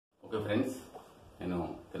Okay friends, నేను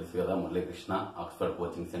తెలుసు కదా మురళీకృష్ణ ఆక్స్ఫర్డ్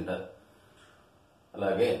కోచింగ్ సెంటర్.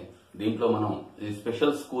 అలాగే దీంట్లో మనం ఈ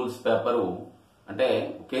స్పెషల్ స్కూల్స్ పేపరు అంటే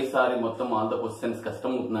ఒకేసారి మొత్తం ఆల్ ద క్వశ్చన్స్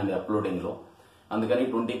కష్టం అవుతుందండి అప్లోడింగ్ లో. అందుకని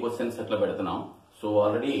 20 క్వశ్చన్స్ అట్లా పెడుతున్నాం. సో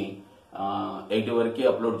ఆల్రెడీ 80 వరకు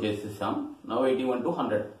అప్లోడ్ చేసేసాం. నవ్ 81 to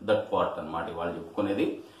 100 దట్ పార్ట్ అన్నమాట వాళ్ళు చెప్పుకునేది.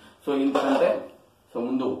 సో ఇంతకంటే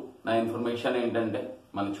ముందు నా ఇన్ఫర్మేషన్ ఏంటంటే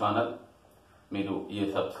మన ఛానల్ మీరు ఈ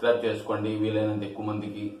సబ్స్క్రైబ్ చేసుకోండి, వీలైనంత ఎక్కువ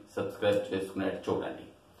మందికి సబ్స్క్రైబ్ చేసుకునేట్టు చూడండి.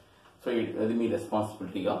 సో అది మీ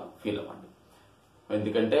రెస్పాన్సిబిలిటీగా ఫీల్ అవ్వండి,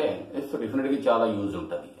 ఎందుకంటే డెఫినెట్ గా చాలా యూజ్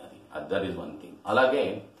ఉంటుంది. అది దట్ ఈస్ వన్ థింగ్. అలాగే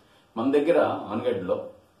మన దగ్గర అవనిగడ్డలో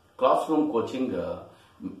class room coaching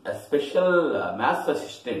special maths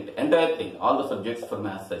assistant entire thing, all the subjects for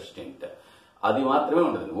maths assistant అది మాత్రమే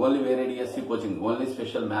ఉంటుంది. ఓన్లీ వేరే DSC coaching, only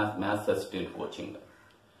special maths assistant coaching.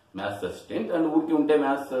 Maths assistant and ఊరికి ఉంటే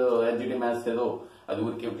మ్యాథ్స్ ఎన్జిటి మ్యాథ్స్ ఏదో అది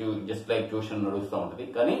ఊరికి జస్ట్ లైక్ ట్యూషన్ నడుస్తూ ఉంటుంది.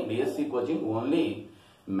 కానీ DSC coaching only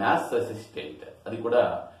maths assistant, అది కూడా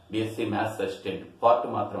డిఎస్సి మ్యాథ్స్ అసిస్టెంట్ పార్ట్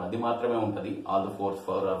మాత్రం, అది మాత్రమే ఉంటుంది. All the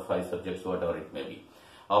 4 or 5 subjects what ever it may be,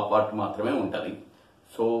 ఆ పార్ట్ మాత్రమే ఉంటుంది.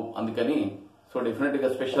 సో అందుకని డెఫినెట్ గా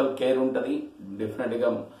స్పెషల్ కేర్ ఉంటుంది. డెఫినెట్ గా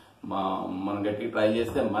మనం గట్టి ట్రై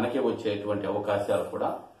చేస్తే మనకే వచ్చేటువంటి అవకాశాలు కూడా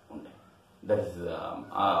ఉంటాయి. దట్ ఇస్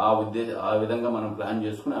ఆ విధంగా మనం ప్లాన్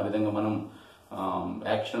చేసుకుని ఆ విధంగా మనం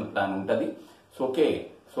యాక్షన్ ప్లాన్ ఉంటుంది. సో ఓకే,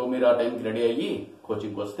 సో మీరు ఆ టైంకి రెడీ అయ్యి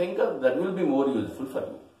కోచింగ్కి వస్తే ఇంకా that will be more useful for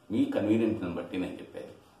you, me convenience బట్టి నేను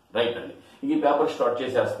చెప్పేది. రైట్ అండి, ఈ పేపర్ స్టార్ట్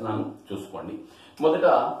చేసేస్తున్నాను, చూసుకోండి. మొదట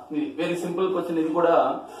వెరీ సింపుల్ క్వశ్చన్. ఇది కూడా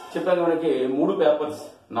చెప్పాను మనకి 3 పేపర్స్,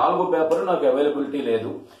 4వ పేపర్ నాకు అవైలబిలిటీ లేదు.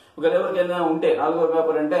 ఒకవేళ ఎవరికైనా ఉంటే 4వ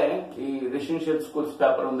పేపర్ అంటే ఈ రెసిడెన్షియల్ స్కూల్స్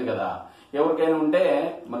పేపర్ ఉంది కదా, ఎవరికైనా ఉంటే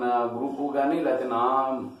మన గ్రూప్ కానీ లేకపోతే నా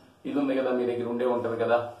ఇది ఉంది కదా మీ దగ్గర ఉండే ఉంటది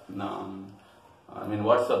కదా నా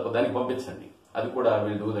వాట్సాప్, దానికి పంపించండి. అది కూడా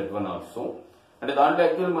will do that one also. అంటే దాంట్లో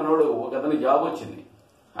యాక్చువల్ మనోడు ఒక అతని జాబ్ వచ్చింది,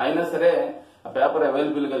 అయినా సరే ఆ పేపర్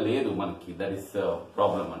అవైలబుల్ గా లేదు మనకి. దట్ ఈస్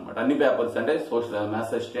ప్రాబ్లం అనమాట. అన్ని పేపర్స్ అంటే social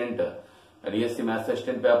maths assistant, DSC maths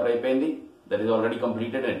assistant paper అయిపోయింది, దట్ ఈస్ ఆల్రెడీ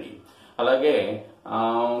కంప్లీటెడ్ అండి. అలాగే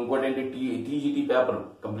ఇంకోటి ఏంటి టీజీటీ పేపర్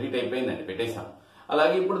కంప్లీట్ అయిపోయిందండి, పెట్టేశాం.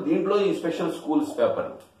 అలాగే ఇప్పుడు దీంట్లో ఈ స్పెషల్ స్కూల్స్ పేపర్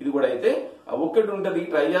ఇది కూడా అయితే ఒక్కటి ఉంటుంది,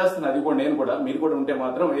 ట్రై చేస్తున్నా. అది కూడా నేను కూడా, మీరు కూడా ఉంటే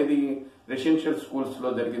మాత్రం ఏది రెసిడెన్షియల్ స్కూల్స్ లో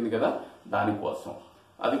జరిగింది కదా దానికోసం,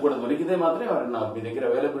 అది కూడా దొరికితే మాత్రం ఎవరైనా మీ దగ్గర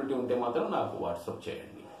అవైలబిలిటీ ఉంటే మాత్రం నాకు వాట్సాప్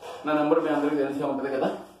చేయండి. నా నెంబర్ మీ అందరికీ తెలిసే ఉంటుంది కదా,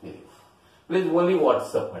 ఇది ప్లీజ్ ఓన్లీ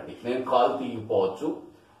వాట్సాప్ అండి. నేను call తీయకపోవచ్చు.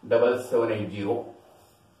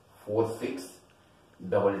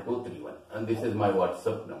 7780462231 and this is my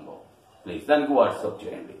WhatsApp number. Please దానికి వాట్సాప్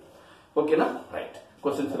చేయండి, ఓకేనా? రైట్,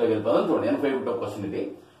 క్వశ్చన్స్ లో వెళ్ళిపోదాం. చూడండి, 81వ క్వశ్చన్ ఇది.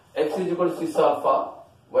 x = 6 ఆల్ఫా,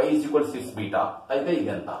 y = 6 బీటా అయితే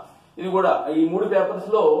ఇదంతా. ఇది కూడా ఈ 3 పేపర్స్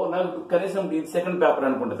లో నాకు కనీసం ఇది సెకండ్ పేపర్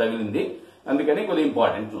అనుకుంటే తగిలింది, అందుకని కొద్దిగా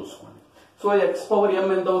ఇంపార్టెంట్ చూసుకోండి. సో x పవర్ m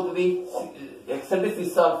ఎంత అవుతుంది? x అంటే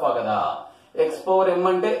 6 ఆల్ఫా కదా, x పవర్ m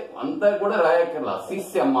అంటే అంతా కూడా రాయక్కర్లా,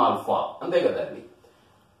 6m ఆల్ఫా అంతే కదండి.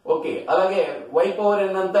 ఓకే, అలాగే y పవర్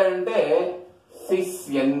n అంతా అంటే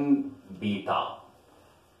 6n beta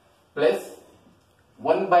plus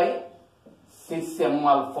 1/6m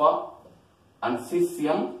alpha and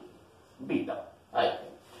 6m beta.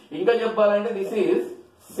 ఇంకా చెప్పాలంటే this is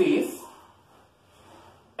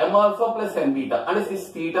 6m alpha plus n beta అంటే 6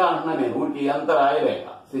 థీటా అంటున్నా నేను, ఊరికి అంత రాయలేక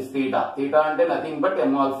 6 థీటా. థీటా అంటే nothing but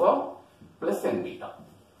m alpha plus n beta,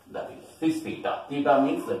 that is 6 theta. Theta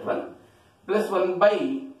means that one plus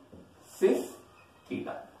 1/6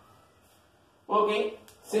 theta. Okay,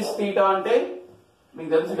 6 theta అంటే మీకు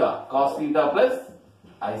తెలుసుగా cos theta plus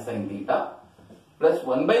I sine theta plus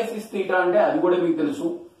 1/6 theta అంటే అది కూడా మీకు తెలుసు,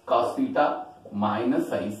 cos theta minus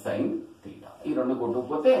I sine theta. ఈ రెండు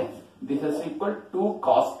కొట్టుకుపోతే this is equal to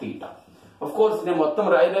cos theta. Of course నేను మొత్తం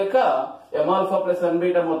రాయలేక m alpha plus n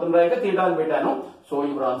beta మొత్తం రాయక థీటా అని పెట్టాను. So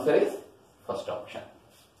your answer is first option.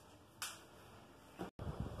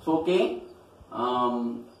 So okay,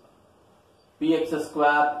 px²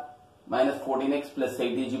 minus 14x plus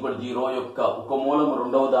 8 = 0 యొక్క ఒక మూలం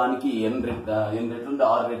రెండవ దానికి n రెట్లు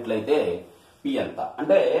 6 రెట్లు అయితే p ఎంత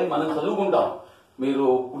అంటే మనం చదువుకుంటాం. మీరు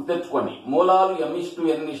గుర్తెచ్చుకోండి, మూలాలు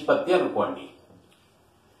m/n నిష్పత్తి అనుకోండి.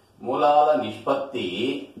 మూలాల నిష్పత్తి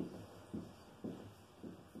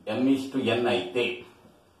m/n అయితే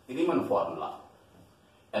ఇది మన formula,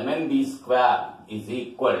 mnb² is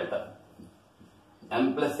equal to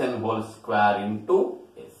m+n² into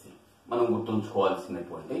SC. మనం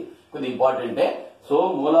గుర్తుంచుకోవాల్సినటువంటి కొద్ది ఇంపార్టెంటే. సో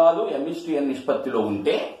మూలాలు m/n నిష్పత్తిలో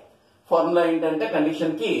ఉంటే ఫార్ములా ఏంటంటే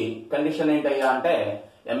కండిషన్ ఏంటయ్యా అంటే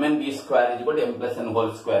mnb² =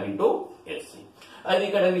 m+n² into SC. అది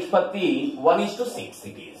ఇక్కడ నిష్పత్తి 1:6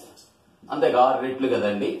 ఇట్ ఈస్, అంతేగా 6 రెట్లు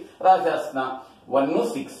కదండి. రాసేస్తున్నా 1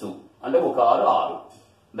 6 అంటే ఒక 6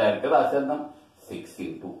 6 direct రాసేద్దాం 6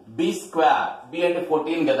 into B square B అంటే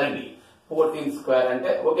 14 కదండి 14 స్క్వేర్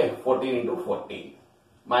అంటే ఓకే 14 ఇంటూ 14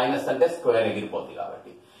 మైనస్ అంటే స్క్వేర్ ఎగిరిపోతుంది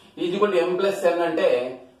కాబట్టి ఈజ్వల్ ఎం ప్లస్ ఎన్ అంటే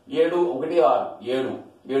 7 1 6 7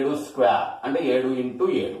 7 స్క్వేర్ అంటే 7 ఇంటూ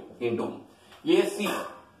 7 ఇంటూ ఏసీ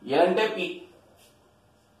ఏ అంటే పి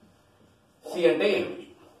సి అంటే 8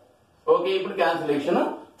 ఓకే ఇప్పుడు క్యాన్సిలేషన్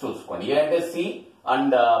చూసుకోండి ఏ అంటే సి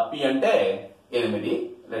అండ్ పి అంటే 8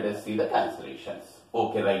 let us see the calculations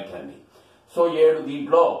okay right అండి సో 7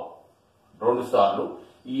 దీంట్లో 2 సార్లు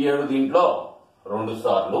ఈ 7 దీంట్లో 2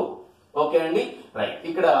 సార్లు ఓకే అండి రైట్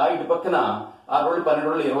ఇక్కడ ఇటు పక్కన 6 రోజులు 12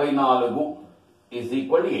 రోజులు 24 ఈజ్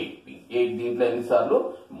ఈక్వల్ టు 8p 8 దీంట్లో ఎన్ని సార్లు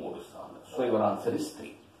 3 సార్లు so your answer is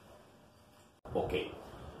 3 okay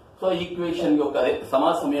so equation యొక్క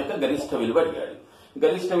సమాసం యొక్క గరిష్ట విలువ అడిగాడు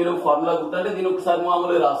గరిష్ట విలువ ఫార్ములా గుర్తుంటే దీని ఒకసారి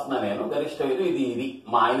మామూలుగా రాస్తున్నా నేను గరిష్ట విలువ ఇది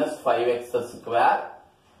 -5x square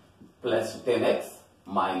plus 10x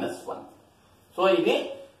minus 1 so ఇది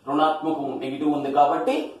రుణాత్మకం నెగిటివ్ ఉంది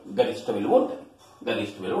కాబట్టి గరిష్ట విలువ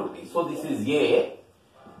ఉంటుంది so this is A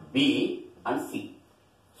B and C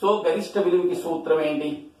so గరిష్ట విలువకి సూత్రం ఏంటి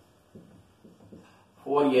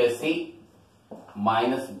 4ac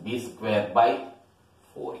minus B square by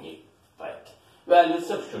 4a right values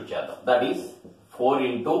substitute చేద్దాం దట్ ఈస్ 4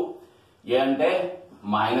 ఇంటూ ఏ అంటే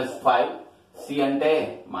 -5 సి అంటే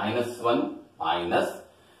 -1 మైనస్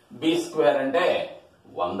బి స్క్వేర్ అంటే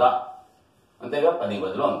 100 అంతేగా 10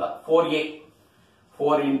 బదులు 100 4a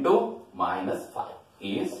 4 ఇంటూ -5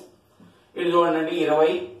 ఈజ్ ఇది చూడండి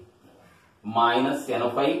 20 minus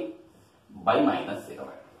 80 by minus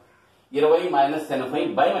 20 20 minus 80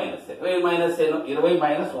 by minus 20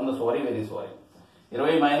 minus 100 sorry very sorry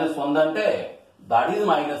 20 minus 100 అంటే that is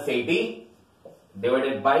 -80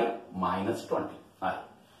 divided by -20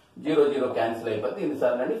 0 0 cancel అయిపోతే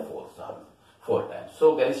ఎన్నిసార్లు అండి 4 సార్లు 4 టైమ్స్ సో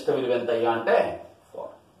గరిష్ట విలువ ఎంత అయ్యా అంటే 4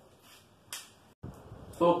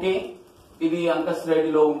 సో ఓకే ఇది అంక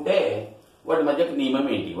శ్రేణిలో ఉంటే వాటి మధ్య నియమం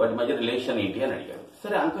ఏంటి వాటి మధ్య రిలేషన్ ఏంటి అని అడిగాడు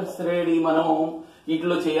సరే అంక శ్రేణి మనం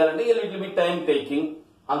వీటిలో చేయాలంటే లిటిల్ బిట్ టైం టేకింగ్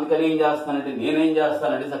అందుకని ఏం చేస్తానంటే నేనేం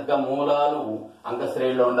చేస్తానంటే చక్కగా మూలాలు అంక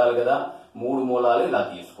శ్రేణిలో ఉండాలి కదా 3 మూలాలు ఇలా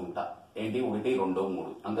తీసుకుంటా ఏంటి 1 2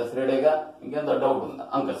 3 అంక శ్రేణిగా ఇంకెంత డౌట్ ఉందా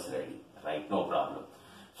అంక శ్రేణి రైట్ నో ప్రాబ్లం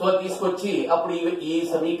సో తీసుకొచ్చి అప్పుడు ఈ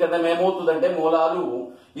సమీకరణం ఏమవుతుందంటే మూలాలు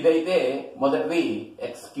ఇదైతే మొదటిది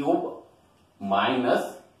ఎక్స్ క్యూబ్ మైనస్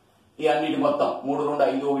ఈ అన్నిటి మొత్తం 3 2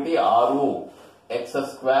 5 1 6 ఎక్స్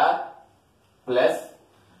స్క్వేర్ ప్లస్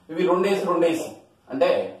ఇవి రెండేసి అంటే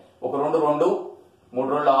ఒక 2 2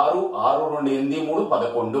 3 2 6 6 2 8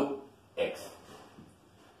 3 11 ఎక్స్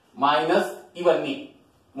మైనస్ ఇవన్నీ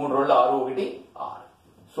 3 2 6 1 6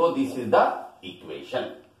 so this is the equation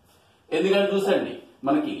ఎందుకంటే చూసండి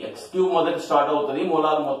మనకి ఎక్స్ క్యూబ్ మొదటి స్టార్ట్ అవుతుంది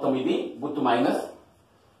మూలాలు మొత్తం ఇది గుర్తు మైనస్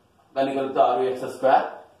దాన్ని కలిపితే 6x స్క్వేర్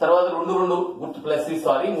తర్వాత 2 2 గుర్తు ప్లస్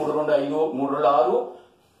సారీ 3 2 5 3 2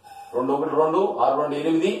 6 2 1 2 6 2 8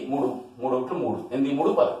 3 3 1 3 8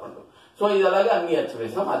 3 11 సో ఇది అలాగే అన్ని హెచ్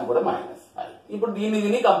వేసాం అది కూడా మైనస్ ఇప్పుడు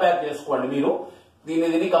దీన్ని కంపేర్ చేసుకోండి మీరు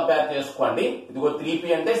దీన్ని కంపేర్ చేసుకోండి ఇదిగో 3p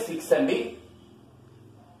అంటే 6 అండి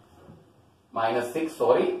 -6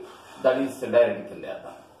 సారీ దట్ ఈస్ డైరెక్ట్ కింద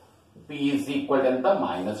వేద్దాం p ఈజ్ ఈక్వల్ ఎంత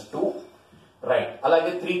 -2 రైట్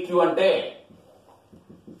అలాగే 3q అంటే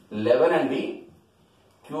 11 అండి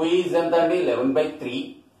q ఈజ్ ఎంత అండి 11/3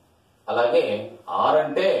 అలాగే r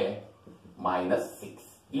అంటే -6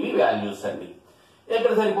 ఇవి వాల్యూస్ అండి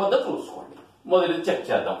ఎక్కడ సరిపోద్దో చూసుకోండి మొదటి చెక్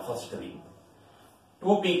చేద్దాం first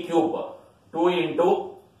 2p cube 2 into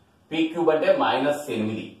p cube అంటే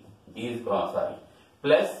 -8 ఈజ్ సారీ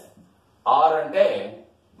ప్లస్ r అంటే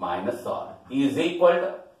 -r is equal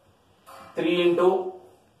 3 into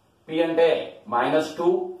p అంటే -2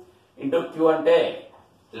 ఇంటూ q అంటే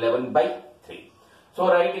 11/3 సో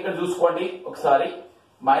రైట్ ఇక్కడ చూసుకోండి ఒకసారి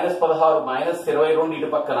 -16 -22 ఇటు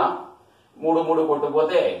పక్కన 3 3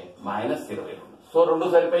 కొట్టుకుపోతే -22 సో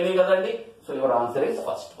 2 సరిపోయినాయి కదండి so your answer is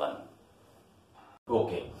first one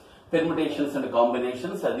okay permutations and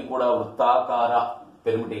combinations అది కూడా వృత్తాకార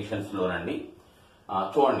పెర్మిటేషన్స్ లోనండి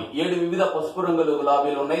చూడండి 7 వివిధ పసుపు రంగులు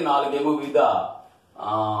గులాబీలు ఉన్నాయి 4 ఏమో వివిధ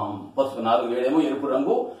పసుపు 4 7 ఏమో ఎరుపు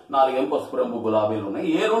రంగు 4 ఏమో పసుపు రంగు గులాబీలు ఉన్నాయి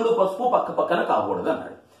ఏ 2 పసుపు పక్క పక్కన కాకూడదు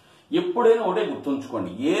అన్నాడు ఎప్పుడైనా ఒకటే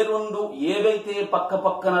గుర్తుంచుకోండి ఏ 2 ఏవైతే పక్క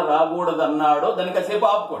పక్కన రాకూడదు అన్నాడో దానికి కాసేపు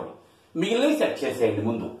ఆపుకోండి మిగిలినవి సెట్ చేసేయండి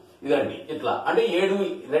ముందు ఇదండి ఇట్లా అంటే 7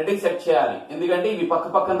 రెడ్ సెట్ చేయాలి ఎందుకంటే ఇవి పక్క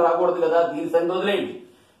పక్కన రాకూడదు కదా దీని సంగతి వదిలేయండి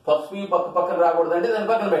పసుపు ఇవి పక్క పక్కన రాకూడదు అంటే దాని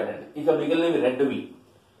పక్కన పెట్టండి ఇక మిగిలినవి రెడ్వి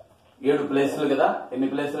 7 ప్లేసులు కదా ఎన్ని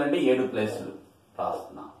ప్లేసులు అంటే 7 ప్లేసులు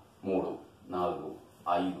రాస్తున్నా 3 4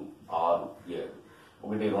 5 6 7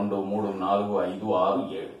 1 2 3 4 5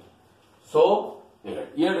 6 7 సో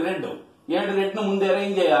 7 రెడ్ను ముందు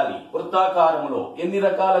అరేంజ్ చేయాలి వృత్తాకారంలో ఎన్ని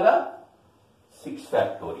రకాలుగా 6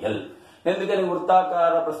 ఫ్యాక్టోరియల్. ఎందుకని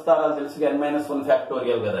వృత్తాకార ప్రస్తారాలు తెలుసు n-1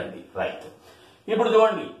 ఫ్యాక్టోరియల్ కదండి. రైట్. ఇప్పుడు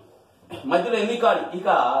చూడండి మధ్యలో ఎన్ని ఖాళీ, ఇక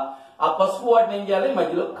ఆ పసుపు వాటిని ఏం చేయాలి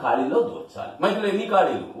మధ్యలో ఖాళీలో దూర్చాలి. మధ్యలో ఎన్ని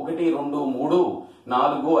ఖాళీలు 1 2 3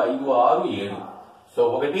 4 5 6 7. సో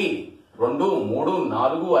 1 2 3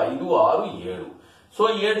 4 5 6 7. సో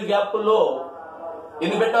 7 గ్యాప్ల్లో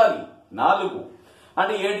ఎన్ని పెట్టాలి 4.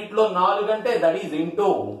 అంటే 7లో 4 అంటే దట్ ఈజ్ ఇంటూ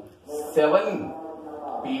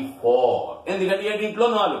 7p4. ఎందుకంటే 7లో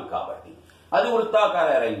 4 కాబట్టి అది వృత్తాకార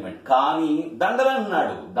అరేంజ్మెంట్. కానీ దండలు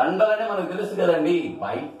అన్నాడు, దండలనే మనకు తెలుసు కదండి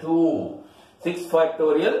by 2. 6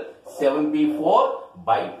 factorial 7p4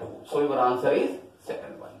 by 2. So your answer is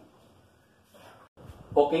second one.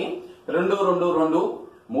 Okay. 2 2 2 3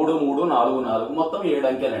 3 4 4 మొత్తం 7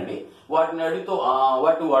 అంకెలండి. వాటిని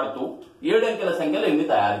వాడుతూ 7 అంకెల సంఖ్యలు ఎన్ని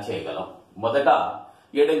తయారు చేయగలం. మొదట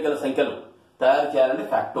 7 అంకెల సంఖ్యలు తయారు చేయాలంటే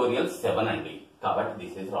ఫ్యాక్టోరియల్ 7 అండి. కాబట్టి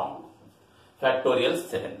దిస్ ఇస్ రాంగ్. ఫ్యాక్టోరియల్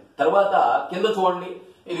 7. తర్వాత కింద చూడండి,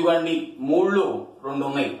 ఇదిగోండి 3 2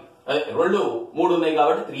 ఉన్నాయి, అదే 2 3 ఉన్నాయి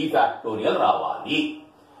కాబట్టి 3 ఫ్యాక్టోరియల్ రావాలి.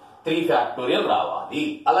 3 ఫ్యాక్టోరియల్ రావాలి.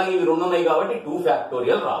 అలాగే ఇవి 2 ఉన్నాయి కాబట్టి 2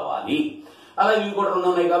 ఫ్యాక్టోరియల్ రావాలి. అలాగే ఇవి కూడా 2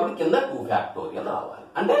 ఉన్నాయి కాబట్టి కింద 2 ఫ్యాక్టోరియల్ రావాలి.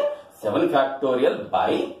 అంటే 7 ఫ్యాక్టోరియల్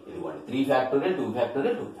బై ఇదిగోండి 3 factorial 2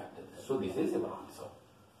 factorial 2 factorial. So this is your answer.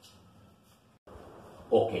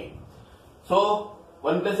 Okay. So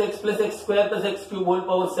 1 plus x square plus x cube whole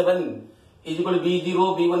power 7 is equal to b0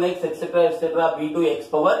 b1x etc b2 x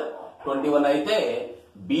power 21 అయితే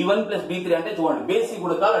b1 plus b3 అంటే చూడండి basic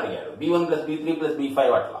గుణకాలు అడిగాడు. b1 plus b3 plus b5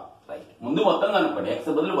 అట్లా. Right. ముందు మొత్తం అనుకోండి, x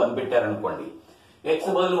బదులు 1 పెట్టారనుకోండి, x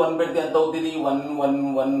బదులు 1 పెడితే ఎంత అవుతుంది 1 1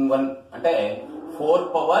 1 1 అంటే 4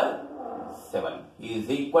 power 7 is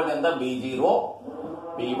equal to ఎంత b0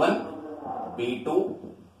 b1 b2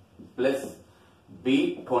 plus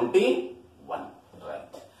b21.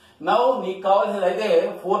 Right. Now నీకు కావాల్సింది అయితే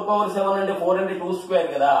 4 power 7 అంటే 4 అంటే 2 స్క్వేర్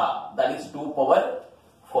కదా, దట్ ఈస్ 2 power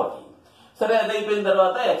 14. సరే అది అయిపోయిన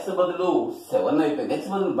తర్వాత x బదులు 7 అయిపోయింది, x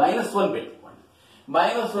బదులు -1 పెట్టుకోండి.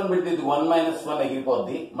 -1 పెడితే ఇది 1 - 1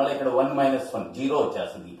 ఎగిరిపోద్ది. మళ్ళీ ఇక్కడ 1 - 1 జీరో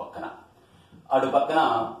వచ్చేస్తుంది. ఈ పక్కన అటు పక్కన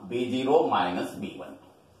b0 - b1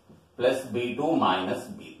 plus b2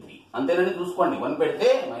 - b3 అంతేనండి. చూసుకోండి 1 పెడితే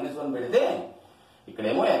 -1 పెడితే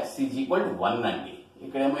ఇక్కడేమో x ఈజ్ ఈక్వల్ టు 1 అండి,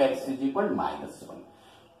 ఇక్కడేమో x ఈజ్ ఈక్వల్ టు -1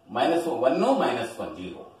 -1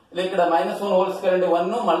 0. ఇలా ఇక్కడ -1 హోల్ స్క్వేర్ అంటే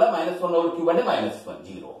 1 మళ్ళీ -1 హోల్ క్యూబ్ అంటే -1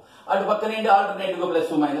 0. అటు పక్కన ఏంటి ఆల్టర్నేటివ్ గా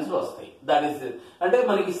ప్లస్ మైనస్లు వస్తాయి. దట్ ఈస్ అంటే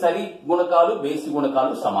మనకి సరి గుణకాలు బేసి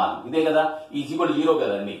గుణకాలు సమానం. ఇదే కదా ఈజ్ ఈక్వల్ 0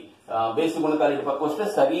 కదండి. బేసి గుణకాలు ఇటు పక్క వస్తే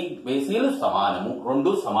సరి బేసీలు సమానము,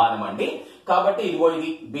 రెండు సమానం అండి. కాబట్టి ఇదిగో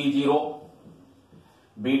ఇది b0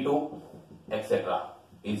 b2 etcetera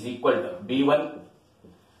is equal to b1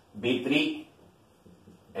 b3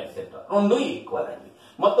 etcetera రెండు ఈక్వల్ అండి.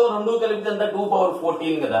 మొత్తం రెండు కలిపితే అంతా 2 power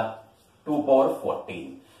 14 కదా, 2 power 14.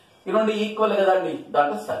 ఈ రెండు ఈక్వల్ కదా అండి.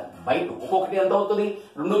 దాంట్లో సరే బై 2 ఒక్కొక్కటి ఎంత అవుతుంది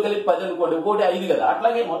 2 కలిపి 10 అనుకోండి, ఒక్కొక్కటి 5 కదా.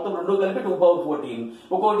 అట్లాగే మొత్తం 2 కలిపి 2 power 14,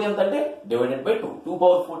 ఒక్కొక్కటి ఎంత అంటే డివైడెడ్ బై 2. 2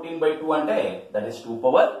 power 14 by 2 అంటే that is 2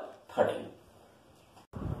 power 13.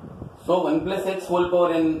 So 1 plus x whole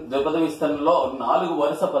power n ద్విపద విస్తరణలో 4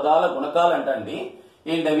 వరుస పదాల గుణకాలు అంటండి.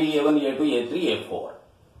 ఏంటవి a1 a2 a3 a4.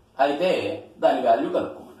 అయితే దాని వాల్యూ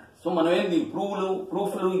కనుక్కోమన్నాడు. సో మనం ఏంటి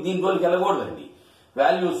ప్రూఫ్లు దీంట్లోకి వెళ్ళకూడదండి.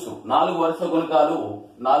 వాల్యూస్ 4 వరుస గుణకాలు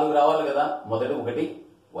 4 రావాలి కదా. మొదటి 1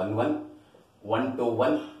 1 1 1 2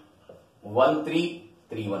 1 1 3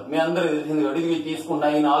 3 1. మీ అందరూ తెలిసింది కాబట్టి ఇది తీసుకున్నా,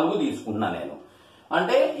 ఈ 4 తీసుకున్నా నేను.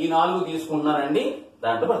 అంటే ఈ 4 తీసుకున్నానండి.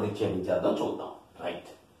 దాంట్లో ప్రతిక్షేపించేద్దాం, చూద్దాం. రైట్.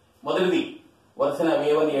 మొదటిది వరుసన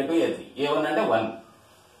a1 a2 a3. a1 అంటే 1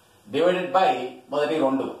 డివైడెడ్ బై మొదటి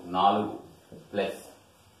 2 4 ప్లస్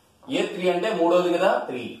a3 అంటే మూడోది కదా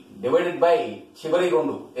 3 డివైడెడ్ బై చివరి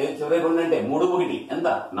 2. చివరి 2 అంటే 3 1 ఎంత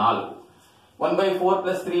 4. 1/4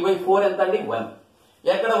 ప్లస్ 3/4 ఎంత అండి 1.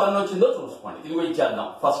 ఎక్కడ 1 వచ్చిందో చూసుకోండి. ఇదిగో ఇచ్చేద్దాం.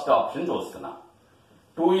 ఫస్ట్ ఆప్షన్ చూస్తున్నా.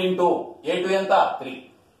 2 ఇంటూ a2 ఎంత 3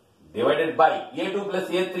 divided by a2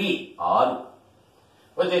 plus a3 6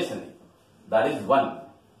 వచ్చేసింది. That is 1.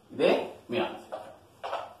 ఇదే మీ ఆన్సర్.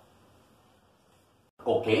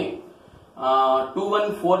 ఓకే. 2 1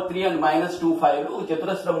 4 3 అండ్ -2 5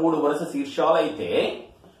 చతురస్ర 3 వరుస శీర్షాలు అయితే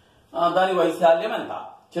దాని వైశాల్యం ఎంత?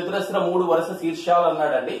 చతురస్ర 3 వరుస శీర్షాలు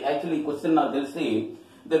అన్నాడండి. యాక్చువల్లీ ఈ క్వశ్చన్ నాకు తెలిసి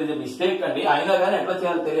దర్ ఇస్ ఎ మిస్టేక్ అండి. అయినా కానీ ఎట్లా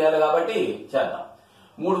చేయాలో తెలియాలి కాబట్టి చేద్దాం.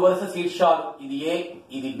 3 వరుస శీర్షాలు, ఇది ఏ,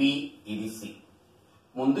 ఇది బి, ఇది సి.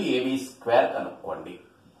 ముందు ఏబి స్క్వేర్ కనుక్కోండి.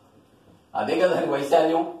 అదే కదా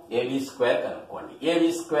వైశాల్యం. ఏబి స్క్వేర్ కనుక్కోండి. ఏబి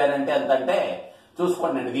స్క్వేర్ అంటే ఎంత అంటే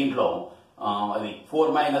చూసుకోండి అండి. దీంట్లో అది 4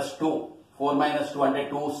 - 2 4 - 2 అంటే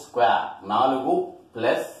 2 స్క్వేర్ 4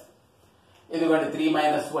 ప్లస్ ఇదిగోండి 3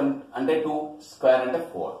 మైనస్ 1 అంటే 2 స్క్వేర్ అంటే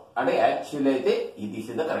 4 అంటే యాక్చువల్లీ అయితే ఇది ఇస్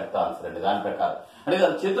ద కరెక్ట్ ఆన్సర్ అండి దాని ప్రకారం అంటే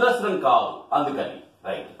అది చతురస్రం కాదు అందుకని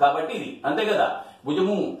రైట్ కాబట్టి ఇది అంతే కదా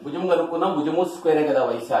భుజము కనుక్కున్నాం భుజము స్క్వేరే కదా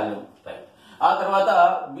వైశాల్యం రైట్ ఆ తర్వాత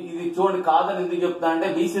ఇది చూడండి కాదని ఎందుకు చెప్తున్నా అంటే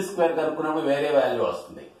బీసీ స్క్వేర్ కనుక్కున్నప్పుడు వేరే వాల్యూ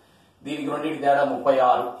వస్తుంది దీనికి రెండింటికి తేడా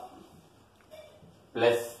 36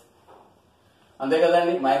 ప్లస్ అంతే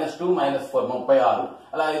కదండి -2 -4 36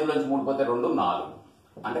 అలా 5 నుంచి 3 పోతే 2 4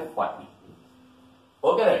 అంటే 40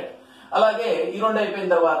 ఓకే రైట్ అలాగే ఈ రెండు అయిపోయిన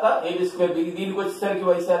తర్వాత ఏబీ స్క్వేర్ దీనికి వచ్చేసరికి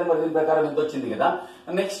వైశాల్యం మరి దీని ప్రకారం ఎంత వచ్చింది కదా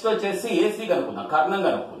నెక్స్ట్ వచ్చేసి ఏసీ కనుక్కుందాం కర్ణం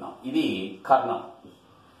కనుక్కుందాం ఇది కర్ణం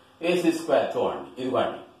ఏసీ స్క్వేర్ చూడండి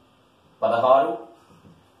ఇదిగోండి 16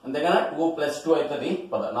 అంతేగానా 2 + 2 అవుతుంది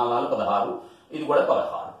 4 16 ఇది కూడా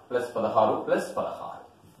 16 +16 +16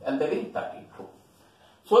 ఎంతది 32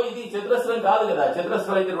 సో ఇది చతురస్రం కాదు కదా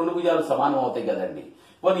చతురస్రం అయితే రెండు భుజాలు సమానం అవుతాయి కదండి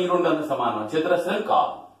మరి ఈ రెండు అంత సమానం చతురస్రం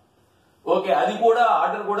కాదు ఓకే అది కూడా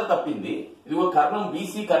ఆర్డర్ కూడా తప్పింది ఇదిగో కర్ణం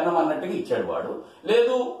బీసీ కర్ణం అన్నట్టుగా ఇచ్చాడు వాడు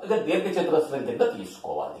లేదు ఇక దీర్ఘ చతురస్రం కింద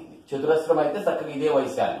తీసుకోవాలి ఇది చతురస్రం అయితే చక్కగా ఇదే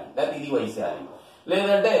వైశాల్యం లేకపోతే ఇది వైశాల్యం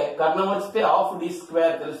లేదంటే కర్ణం వస్తే హాఫ్ డి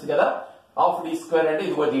స్క్వేర్ తెలుసు కదా హాఫ్ డి స్క్వేర్ అంటే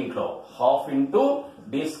ఇదిగో దీంట్లో హాఫ్ ఇంటూ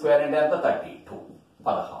డి స్క్వేర్ అంటే అంత 32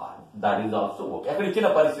 16 దట్ ఈస్ ఆల్సో ఓకే అక్కడ ఇచ్చిన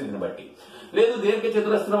పరిస్థితిని బట్టి లేదు దీర్ఘ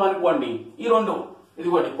చతురస్రం అనుకోండి ఈ రెండు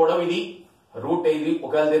ఇదిగోండి పొడవు ఇది రూట్ ఇది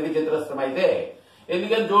ఒకవేళ దీర్ఘ చతురస్రం అయితే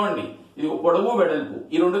ఎందుకని చూడండి ఇది పొడవు వెడల్పు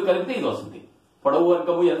ఈ రెండు కలిపితే ఇది వస్తుంది పొడవు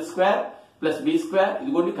వర్గము L square plus B square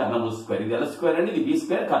ఇదిగోండి కర్ణము స్క్వేర్ ఇది ఎల్ స్క్వేర్ అండి ఇది బి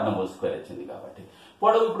స్క్వేర్ కర్ణము స్క్వేర్ వచ్చింది కాబట్టి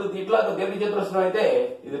పొడవు ఇప్పుడు ఇట్లా దీర్ఘ చతురస్రం అయితే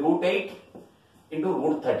ఇది √8 into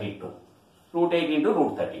 √32 √8 into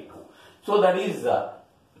 √32 so that is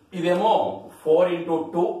ఇదేమో 4 ఇంటూ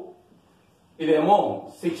 2 ఇదేమో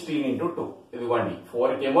 16 ఇంటూ 2 ఇదిగోండి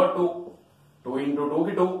 4 కేమో 2 2 ఇంటూ 2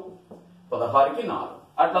 కి 2 16 కి 4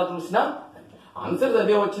 అట్లా చూసినా ఆన్సర్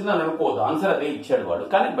అదే వచ్చిందని అనుకోదు ఆన్సర్ అదే ఇచ్చాడు వాడు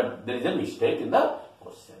కానీ but there is a mistake in the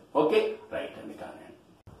question okay right అండి కానీ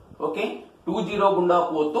ఓకే 20 గుండా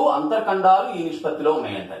పోతూ అంతర్ఖండాలు ఈ నిష్పత్తిలో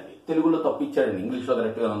ఉన్నాయంటండి తెలుగులో తప్పిచ్చాడు ఇంగ్లీష్ లో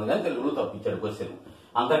కరెక్ట్ గా ఉంది కానీ తెలుగులో తప్పిచ్చాడు క్వశ్చన్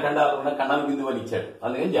అంతర్ఖండాలు ఉన్న ఖండాల బిందువు అని ఇచ్చాడు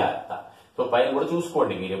అందుకని జాగ్రత్త సో పైన కూడా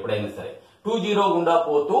చూసుకోండి మీరు ఎప్పుడైనా సరే 20 గుండా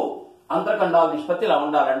పోతూ అంతర్ఖండాల నిష్పత్తి ఇలా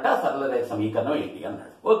ఉండాలంటే సరళ రేఖ సమీకరణం ఏంటి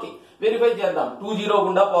అన్నాడు ఓకే వెరిఫై చేద్దాం 20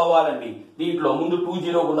 గుండా పోవాలండి దీంట్లో ముందు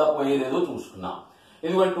 20 గుండా పోయేదేదో చూసుకున్నాం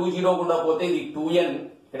ఎందుకంటే 20 గుండా పోతే ఇది 2n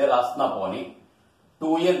ఇక్కడ రాస్తున్నా పోని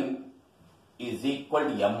 2n is equal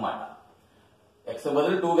to m అట x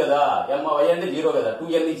బదులు 2 కదా m y అంటే 0 కదా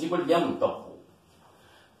 2n is equal to m తప్పు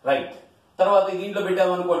రైట్ తర్వాత దీంట్లో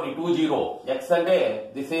పెట్టామనుకోండి 20 x అంటే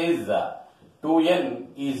this is 2n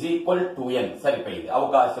is equal 2n సరిపోయింది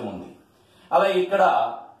అవకాశం ఉంది అలా ఇక్కడ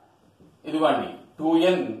ఇదిగోండి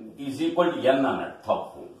 2n is equal to n అన్నాడు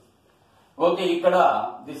తప్పు ఓకే ఇక్కడ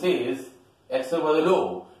దిస్ ఈజ్ x బదులు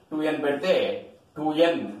 2n పెడితే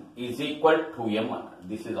 2n ఈజ్ ఈక్వల్ 2m అన్నాడు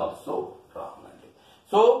దిస్ ఈజ్ ఆల్సో రాంగ్ అండి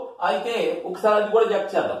సో అయితే ఒకసారి అది కూడా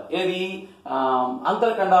చెక్ చేద్దాం ఏది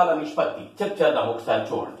అంతర్ఖండాల నిష్పత్తి చెక్ చేద్దాం ఒకసారి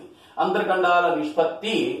చూడండి అంతర్ఖండాల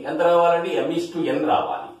నిష్పత్తి ఎంత రావాలండి m:n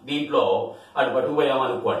రావాలి దీంట్లో అటు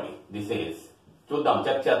పట్టుకుపోయామనుకోండి దిస్ ఈజ్ చూద్దాం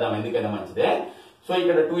చెక్ చేద్దాం ఎందుకైనా మంచిదే సో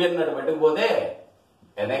ఇక్కడ 2n అటు పట్టుకుపోతే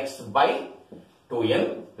nx/2n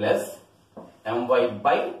plus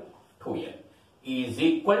my/2n is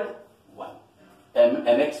equal 1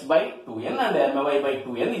 nx/2n and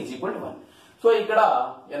my/2n is equal 1 so ఇక్కడ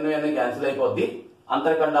n క్యాన్సిల్ అయిపోద్ది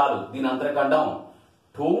అంతర్ఖండాలు దీని అంతర్ఖండం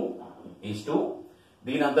 2:2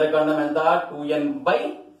 దీని అంతర్ఖండం ఎంత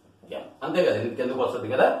 2n/m అంతే కదా ఎందుకు వస్తుంది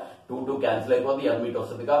కదా 2 క్యాన్సిల్ అయిపోద్ది m ఇటు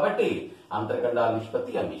వస్తుంది కాబట్టి అంతర్ఖండాల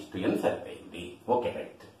నిష్పత్తి m:n సరిపోయింది okay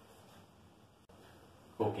right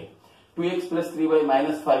okay 2x + 3y -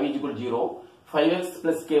 5 = 0 5x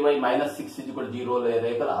 + ky - 6 = 0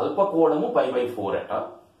 రేఖల అల్పకోణము π/4 అట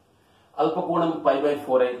అల్పకోణం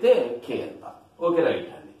π/4 అయితే k ఎంత ఓకే రైట్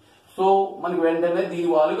అండి సో మనకి వెంటనే దీని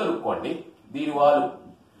వాలు కనుక్కోండి దీని వాలు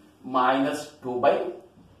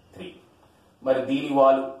 -2/3 మరి దీని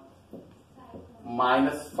వాలు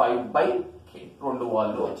 -5/k రెండు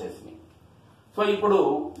వాలు వచ్చేసినాయి సో ఇప్పుడు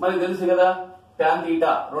మనకి తెలుసు కదా tan θ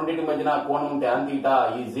రెండింటి మధ్యన కోణం tan θ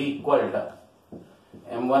is equal to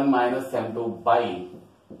m1 - m2 /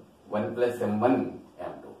 1 + m1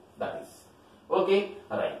 m2 that is okay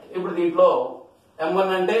right ఇప్పుడు దీంట్లో m1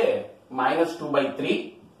 అంటే -2/3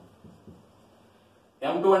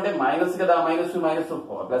 m2 అంటే మైనస్ కదా మైనస్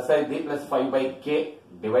ప్లస్ అయితే plus 5/k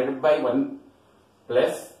divided by 1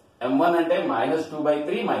 plus m1 అంటే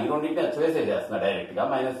 -2/3 ఈ రెండింటిని అచ్చవేసే చేస్తున్నా డైరెక్ట్ గా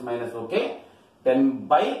minus okay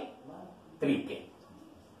 10/3k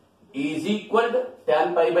is equal to tan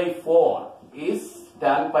π/4 is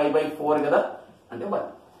tan π/4 కదా అంటే 1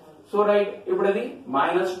 సో రైట్, ఇప్పుడు అది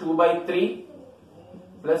 -2/3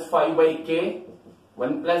 plus 5/k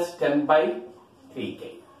 1 plus 10/3k.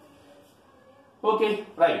 Okay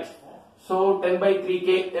right. So 10/3k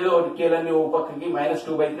ఏదో ఒకటి కేలన్నీ ఒక పక్కకి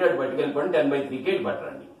 -2/3 అటు పట్టుకెళ్ళిపోండి, 10/3k ఇటు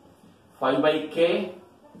పట్టరండి. 5/k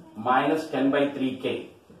 -10/3k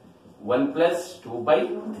 1 plus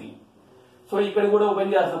 2/3. సో ఇక్కడ కూడా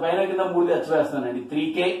ఓపెన్ చేస్తాను, పైన కింద 3 తెచ్చి వేస్తానండి.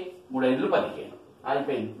 3k 3 5 15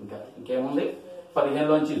 అయిపోయింది. ఇంకేముంది, 15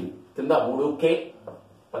 లోంచి కింద 3k,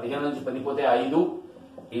 15 నుంచి 10 పోతే 5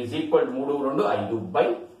 is equal 3 2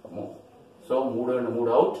 5/3. So 3 2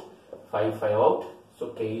 3 out, 5 5 out. So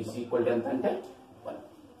k is equal ఎంత అంటే 1.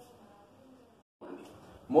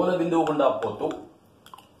 మూల బిందువు గుండా పోతూ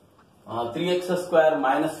 3x²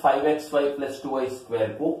 - 5xy +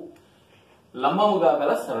 2y² కు లంబముగా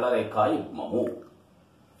గల సరళ రేఖా యుగ్మము.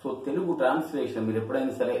 సో తెలుగు ట్రాన్స్లేషన్ మీరు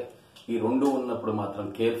ఎప్పుడైనా సరే ఈ రెండు ఉన్నప్పుడు మాత్రం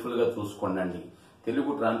కేర్ఫుల్ గా చూసుకోండి. తెలుగు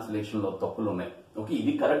ట్రాన్స్లేషన్ లో తప్పులు ఉన్నాయి. ఓకే,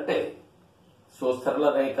 ఇది కరెక్టే. సో సరళ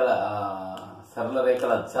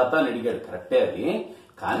రేఖల జత అని అడిగాడు, కరెక్టే అది.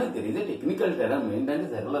 కానీ తెలియదే టెక్నికల్ టర్మ్ ఏంటంటే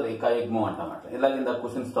సరళ రేఖాయుగ్మం అంటామాట. ఇలాగ ఇంత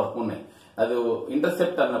క్వశ్చన్స్ తప్పు ఉన్నాయి. అది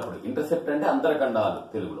ఇంటర్సెప్ట్ అన్నప్పుడు, ఇంటర్సెప్ట్ అంటే అంతరఖండాలు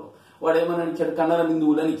తెలుగులో. వాడు ఏమన్నా ఇచ్చాడు, ఖండన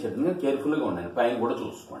బిందువులు అని ఇచ్చాడు. నేను కేర్ఫుల్ గా ఉండండి, పైన కూడా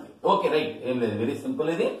చూసుకోండి. ఓకే రైట్, ఏం లేదు, వెరీ సింపుల్.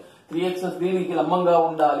 ఇది 3x దీనికి లంబంగా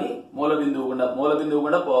ఉండాలి, మూల బిందువు గుండా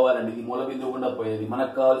పోవాలండి. ఇది మూల బిందువు గుండా పోయేది,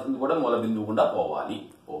 మనకు కావాల్సింది కూడా మూల బిందువు గుండా పోవాలి.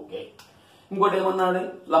 ఓకే, ఇంకోటి ఏమన్నాడు,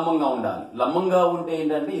 లంబంగా ఉండాలి. లంబంగా ఉంటే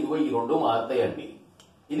ఏంటంటే ఇదిగో ఈ రెండు మారుతాయండి.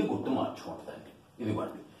 ఇది గుర్తు మార్చుకుంటుందండి.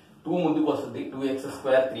 ఇదిగోండి 2 ముందుకు వస్తుంది,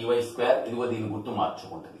 2x² 3y². ఇదిగో దీని గుర్తు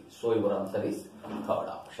మార్చుకుంటుంది. So your answer is third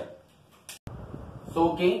option. So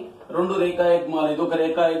okay, రెండు రేఖాయుగ్మాలు, ఇదొక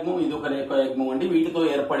రేఖాయుగ్మం, ఇదొక రేఖాయుగ్మం అండి. వీటితో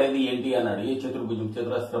ఏర్పడేది ఏంటి అన్నాడు. ఏ చతుర్భుజం,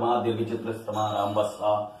 చతురస్రమా, దీర్ఘ చతురస్రమా,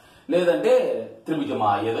 రాంబస్సా, లేదంటే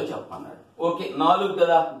త్రిభుజమా, ఏదో చెప్పమన్నాడు. ఓకే, 4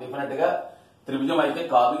 కదా, డెఫినెట్ గా త్రిభుజం అయితే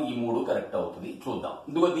కాదు. ఈ 3 కరెక్ట్ అవుతుంది. చూద్దాం.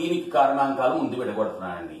 ఇదిగో దీనికి కారణాంకాలు ముందు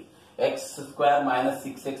విడగొడుతున్నానండి. x² -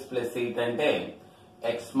 6x + 8 అంటే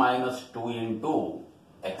x - 2 into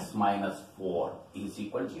x - 4 is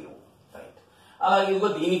equal 0. Right. అలాగే ఇదిగో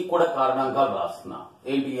దీనికి కూడా కారణాంకాలు రాస్తున్నా.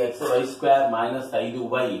 ఏంటి, xy² -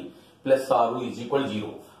 5y + 6 is equal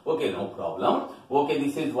 0. Okay, no problem. Okay,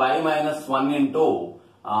 this is y - 1 into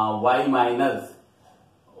y -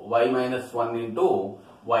 1 into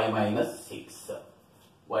y - 6.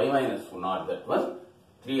 y - not that one,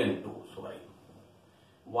 3 and 2. So y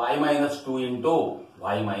 - 2 into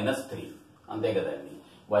y - 3 అంతే కదండి.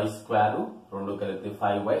 y² 2 కలిపితే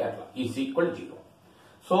 5y అట్లా ఈజ్ ఈక్వల్ 0.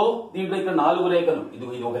 సో దీంట్లో ఇక్కడ 4 రేఖలు.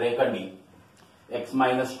 ఇది ఒక రేఖ అండి. x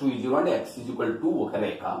 - 2 is 0 అంటే x = 2 ఒక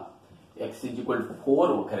రేఖ, x = 4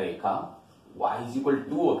 ఒక రేఖ, y =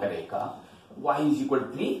 2 ఒక రేఖ, y =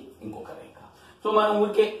 3 ఇంకొక రేఖ. సో మనం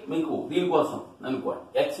ఊరికే మీకు దీనికోసం అనుకోండి,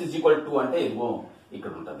 x = 2 అంటే ఇదిగో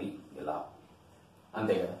ఇక్కడ ఉంటది ఇలా,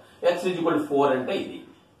 అంతే కదా. x = 4 అంటే ఇది.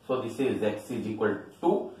 సో దిస్ ఈజ్ x =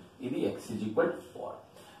 2, ఇది x = 4.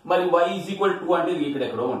 మరి y = 2 అంటే ఇది ఇక్కడ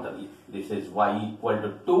ఎక్కడో ఉంటది. దిస్ ఈజ్ y =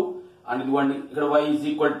 2 అండ్ ఇదిగోండి ఇక్కడ y =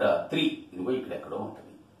 3, ఇదిగో ఇక్కడ ఎక్కడో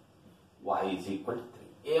ఉంటది. y = 3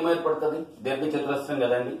 ఏం ఏర్పడుతుంది, దీర్ఘ చతురస్రం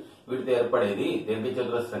కదండి. వీటితో ఏర్పడేది దీర్ఘ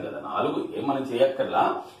చతురస్రం కదా, 4 ఏం మనం చేయక్కర్లా.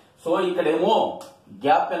 సో ఇక్కడేమో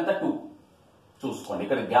గ్యాప్ ఎంత 2 చూసుకోండి,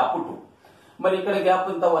 ఇక్కడ గ్యాప్ 2. మరి ఇక్కడ గ్యాప్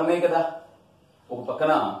ఎంత 1 కదా. ఒక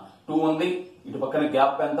పక్కన 2 ఉంది, ఇటు పక్కన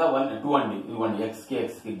గ్యాప్ ఎంత 1 2 అండి. ఇదిగోండి x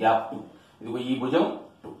కి గ్యాప్ 2. ఇదిగో ఈ భుజం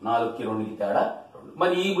 2, 4కి 2కి తేడా 2.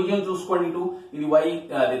 మరి ఈ భుజం చూసుకోండి, ఇటు ఇది y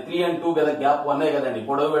 3 and 2 కదా, గ్యాప్ 1 కదండి.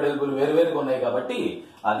 పొడవు వెడల్పులు వేరువేరుగా ఉన్నాయి కాబట్టి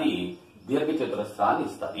అది దీర్ఘ చతురస్రాన్ని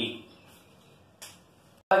ఇస్తుంది.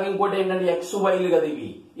 అలాగే ఇంకోటి ఏంటంటే XYలు కదా, ఇవి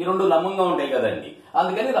ఈ రెండు లంబంగా ఉంటాయి కదండి.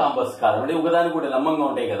 అందుకని రాంబస్ కాలం అంటే ఒకదానికి కూడా లంబంగా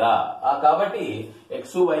ఉంటాయి కదా. కాబట్టి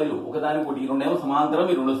XYలు ఒకదానికి కూడా, ఈ రెండేమో సమాంతరం,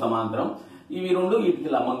 ఈ రెండు సమాంతరం, ఇవి రెండు వీటికి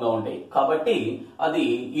లంబంగా ఉంటాయి కాబట్టి అది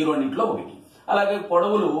ఈ రెండింటిలో ఒకటి. అలాగే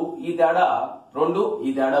పొడవులు ఈ తేడా 2, ఈ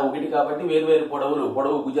తేడా 1 కాబట్టి వేరువేరు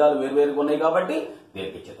పొడవు భుజాలు వేరువేరుగా ఉన్నాయి కాబట్టి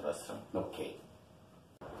దీర్ఘ చతురస్రం. Okay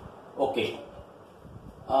okay,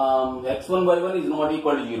 x1 y1 is not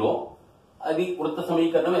equal to 0. అది వృత్త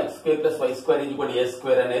సమీకరణం. x² + y²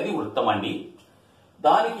 = a² అనేది వృత్తం అండి.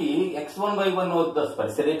 దానికి x1 y1 వద్ద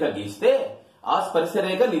స్పర్శరేఖ గీస్తే ఆ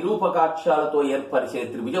స్పర్శరేఖ నిరూపకాక్షాలతో ఏర్పరిచే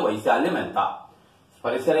త్రిభుజ వైశాల్యం ఎంత?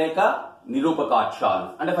 స్పర్శరేఖ నిరూపకాక్షాలు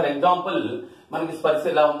అంటే ఫర్ ఎగ్జాంపుల్ మనకి స్పర్శ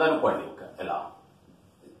ఇలా ఉందనుకోండి, ఎలా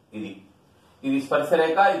ఇది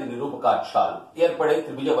స్పర్శరేఖ, ఇది నిరూపకాక్షాలు, ఏర్పడే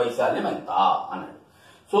త్రిభుజ వైశాల్యం ఎంత అన్నాడు.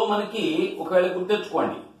 సో మనకి ఒకవేళ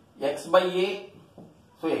గుర్తెచ్చుకోండి x/a.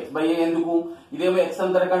 సో x/a ఎందుకు, ఇదేమో x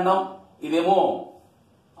అంతరఖండం, ఇదేమో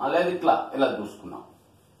అలాగే ఇలా చూసుకున్నాం.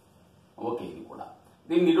 ఓకే, ఇది కూడా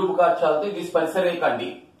దీని నిరూపకాక్షాలతో ఇది స్పర్శరేఖ అండి.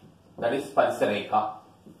 That is స్పర్శరేఖ.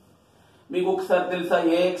 మీకు ఒకసారి తెలుసా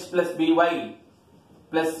ax plus by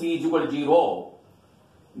plus c equal 0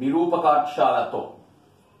 నిరూపకాక్షాలతో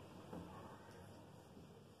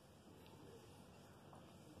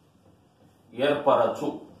ఏర్పరచు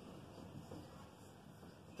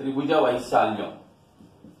త్రిభుజ వైశాల్యం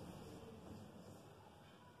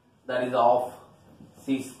that is half c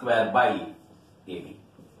square by ab,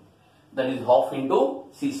 that is half into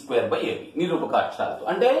c square by ab నిరూపకాక్షాలతో.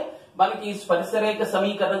 అంటే మనకి స్పర్శరేఖ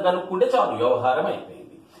సమీకరణం కనుక్కుంటే చాలు, వ్యవహారం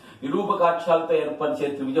అయిపోయింది. నిరూపకాక్షాలతో ఏర్పరిచే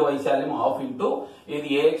త్రిభుజ వైశాల్యం హాఫ్ ఇంటూ ఇది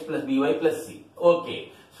ax plus by plus c. Okay,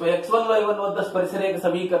 so x1 y1 వద్ద స్పర్శరేఖ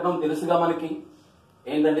సమీకరణం తెలుసుగా మనకి.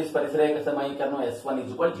 ఏంటంటే స్పర్శరేఖ సమీకరణం s1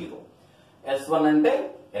 ఈక్వల్ 0. s1 అంటే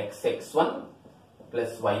xx1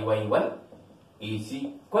 plus yy1 is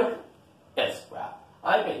equal s square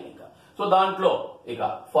అయిపోయింది. ఇంకా సో దాంట్లో ఇక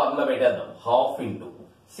ఫార్ములా పెట్టేద్దాం. హాఫ్ ఇంటూ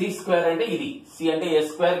సి స్క్వేర్ అంటే ఇది, సి అంటే ఏ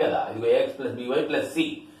స్క్వేర్ కదా, ఇది ax plus by plus C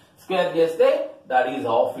square చేస్తే that is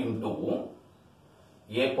half into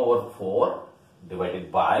a power 4 divided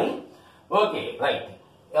by, okay right,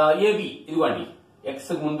 AB ఇదిగోండి, x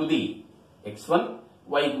కి ముందుది x1,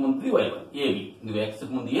 y కి ముందుది y1, ఏబి ఇది x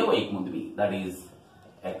కి ముందు a, y కి ముందు b, that is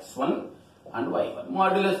x1 and y1.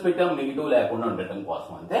 Modulus పెట్టాం నెగిటివ్ లేకుండా ఉండటం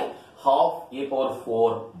కోసం, అంతే. Half a power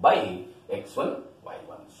 4 by x1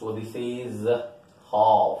 y1. So this is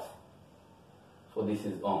half. So this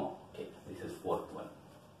is okay. This is fourth one.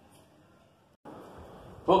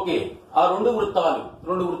 Okay, ఆ రెండు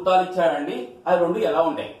వృత్తాలు ఇచ్చాడండి. ఆ రెండు ఎలా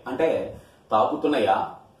ఉంటాయి అంటే తాకుతున్నాయా,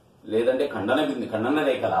 లేదంటే ఖండన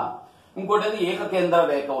రేఖలా, ఇంకోటి అది ఏకకేంద్ర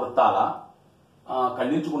రేఖ వృత్తాల,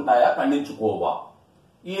 ఖండించుకుంటాయా ఖండించుకోవా,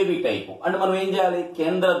 ఏవి టైపు అంటే మనం ఏం చేయాలి,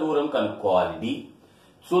 కేంద్ర దూరం కనుక్కోవాలి d.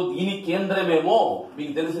 సో దీని కేంద్రమేమో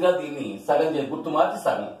మీకు తెలుసుగా, దీన్ని సగం గుర్తు మార్చి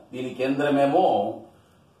సగం, దీని కేంద్రమేమో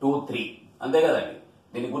 2, 3 అంతే కదండి.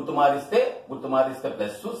 దీన్ని గుర్తు మారిస్తే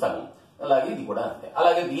ప్లస్ సగం, అలాగే ఇది కూడా అంతే.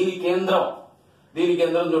 అలాగే దీని కేంద్రం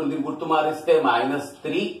చూడండి, దీన్ని గుర్తు మారిస్తే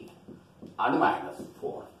 -3 అండ్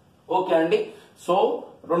 -4. ఓకే అండి. సో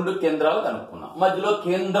రెండు కేంద్రాలు కనుక్కున్నాం. మధ్యలో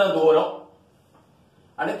కేంద్ర దూరం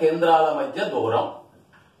అంటే కేంద్రాల మధ్య దూరం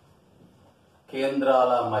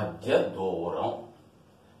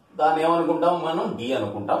దాన్ని ఏమనుకుంటాం మనం, d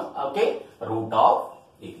అనుకుంటాం. ఓకే, రూట్ ఆఫ్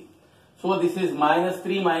ఇది. సో దిస్ ఈజ్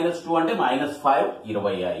 -3 -2 అంటే -5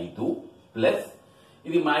 25 ప్లస్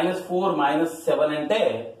ఇది -4 -7 అంటే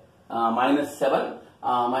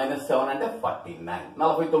 -7 అంటే 49,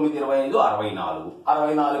 49 25 64,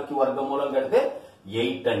 64కి వర్గమూలం కడితే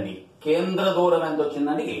 8 అండి. కేంద్ర దూరం ఎంత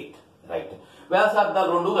వచ్చిందండి, 8. రైట్. వ్యాసార్థాలు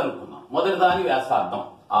రెండు కనుక్కున్నాం. మొదటి దాని వ్యాసార్థం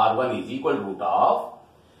r1 is equal root of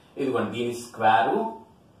ఇదిగోండి దీని square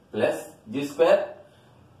plus G square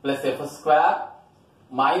plus F square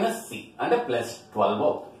minus C అంటే ప్లస్ 12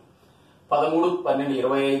 అవుతుంది. 13, 12,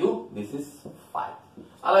 25, దిస్ ఇస్ 5.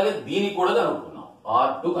 అలాగే దీనికి కూడా కనుక్కున్నాం,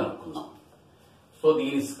 r2 కనుక్కున్నాం. సో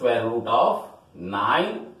దీని స్క్వేర్ రూట్ ఆఫ్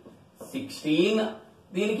 9, 16,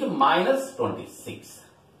 దీనికి -26.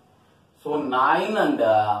 So 9 and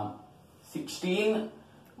 16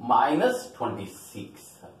 -26.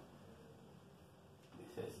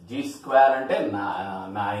 జీ స్క్వేర్ అంటే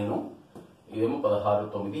 9, ఇదేమో 16,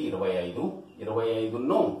 9, 25, 25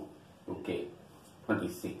 ఓకే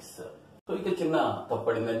 26. సో ఇక చిన్న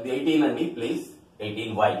తప్పడిందండి, 18 అండి ప్లీజ్,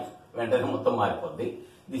 18y వెంటనే మొత్తం మారిపోద్ది.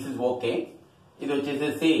 This is okay. ఇది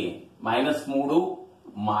వచ్చేసేసి -3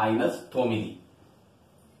 -9.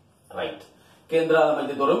 రైట్. కేంద్రాల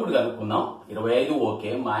మధ్య దూరం ఇప్పుడు కనుక్కున్నాం. 25 ఓకే,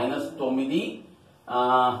 -9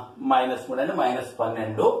 -3 అంటే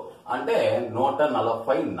 -12 అంటే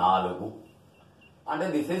 144 అంటే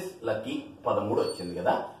దిస్ ఇస్ లక్కీ 13 వచ్చింది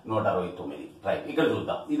కదా, 169. రైట్. ఇక్కడ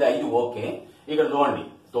చూద్దాం, ఇది 5 ఓకే. ఇక్కడ చూడండి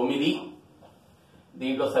 9,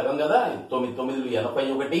 దీంట్లో సగం కదా, 9 9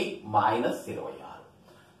 81 -26.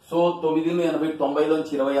 సో 9 80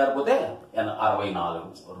 90లోంచి 26 పోతే 64,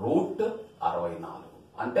 రూట్ 64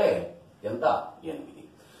 అంటే ఎంత, 8.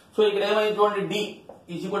 సో ఇక్కడ ఏమైంది చూడండి, D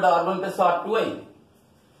is equal to r1 plus r2 అయింది.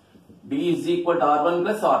 D is equal to r1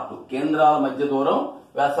 plus r2 కేంద్రాల మధ్య దూరం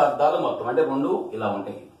వ్యాసార్థాలు మొత్తం అంటే రెండు ఇలా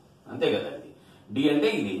ఉంటాయి, అంతే కదండి. డి అంటే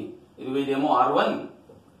ఇదేమో r1,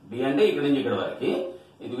 డి అంటే ఇక్కడ నుంచి ఇక్కడ వరకు,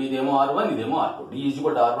 ఇదేమో r1, ఇదేమో r2. D is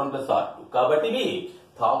equal to r1 plus r2 కాబట్టి ఇవి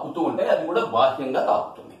తాకుతూ ఉంటాయి, అది కూడా బాహ్యంగా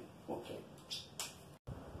తాకుతుంది. ఓకే.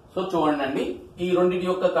 సో చూడండి, ఈ రెండింటి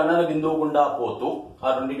యొక్క ఖండన బిందువు గుండా పోతూ ఆ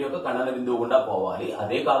రెండింటి యొక్క ఖండన బిందువు గుండా పోవాలి.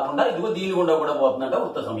 అదే కాకుండా ఇదిగో దీని గుండా కూడా పోతుందంట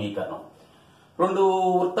వృత్త సమీకరణం. రెండు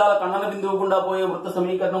వృత్తాల ఖండన బిందువు గుండా పోయే వృత్త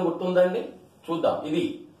సమీకరణం గుర్తుందండి, చూద్దాం. ఇది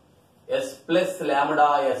s plus lambda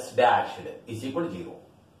s dashed is equal 0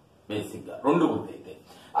 basic గా రెండు గుర్తయితే.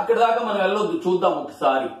 అక్కడ దాకా మనం వెళ్ళొద్దు, చూద్దాం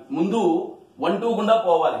ఒకసారి. ముందు 1 2 గుండా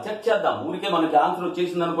పోవాలి. చెక్ చేద్దాం. ఊరికే మనకి ఆన్సర్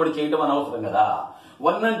వచ్చేసింది అనుకోండి, చేయటం అనవసరం కదా.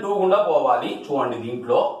 1 and 2 గుండా పోవాలి. చూడండి,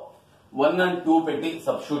 దీంట్లో 1 and 2 పెట్టి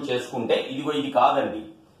సబ్స్టిట్యూట్ చేసుకుంటే ఇదిగో ఇది కాదండి,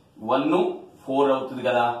 1 4 అవుతుంది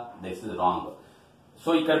కదా. This is wrong. సో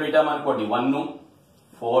ఇక్కడ పెట్టామనుకోండి 1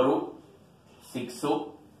 4 6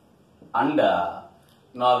 అండ్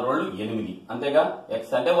 4 రోళ్ళు 8 అంతేగా.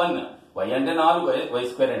 ఎక్స్ అంటే 1, వై అంటే 4, వై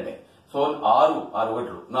స్క్వేర్ అంటే సో 6 6 ఒకటి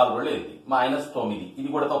 4 రోళ్ళు 8 -9. ఇది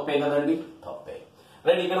కూడా తప్పే కదండి, తప్పే.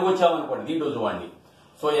 రైట్, ఇక్కడికి వచ్చామనుకోండి, దీంట్లో చూడండి.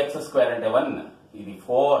 సో ఎక్స్ స్క్వేర్ అంటే 1, ఇది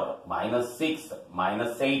 4 -6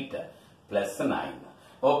 -8 +9.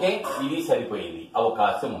 ఓకే, ఇది సరిపోయింది,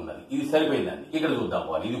 అవకాశం ఉన్నది. ఇది సరిపోయిందండి. ఇక్కడ చూద్దాం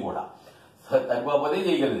పోవాలి, ఇది కూడా సరిపోతే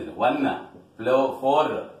చేయగలిగింది. 1 4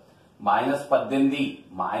 -18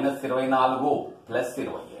 -24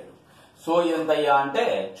 +27. సో ఎంతయ్యా అంటే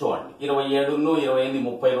చూడండి, 27 28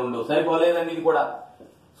 32 సరిపోలేదండి ఇది కూడా.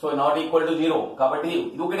 So not equal to 0. కాబట్టి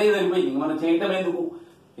ఇది ఒకటే సరిపోయింది. మనం చేయటం ఎందుకు,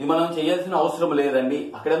 ఇది మనం చేయాల్సిన అవసరం లేదండి.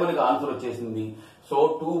 అక్కడే మనకు ఆన్సర్ వచ్చేసింది. సో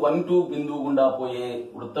 2 1 2 బిందువు గుండా పోయే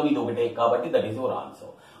వృత్తం ఇది ఒకటే, కాబట్టి that is your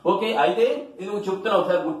answer. Okay, అయితే ఇది చెప్తున్నా,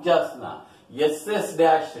 ఒకసారి గుర్తు చేస్తున్నా. SS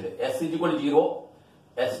dash S equal 0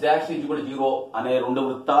 yes dash equal 0 అనే 2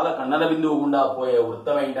 వృత్తాల ఖండన బిందువు గుండా పోయే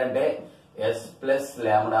వృత్తం ఏంటంటే S plus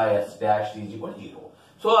lambda yes dash equal 0.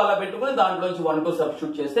 So అలా పెట్టుకుని దాంట్లోంచి 1 2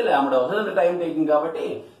 సబ్స్టిట్యూట్ చేస్తే లాంబ్డా అవుతుంది. అంత టైం టేకింగ్ కాబట్టి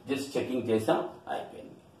జస్ట్ చెకింగ్ చేసాం,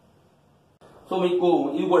 అయిపోయింది. సో మీకు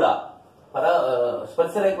ఇది కూడా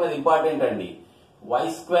స్పర్శరేఖ మీద ఇంపార్టెంట్ అండి. y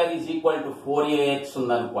square is equal to 4ax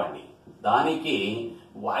ఉందనుకోండి, దానికి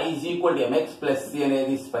y is equal to mx plus c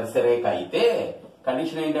అనేది స్పర్శరేఖ అయితే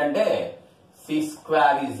కండిషన్ ఏంటంటే c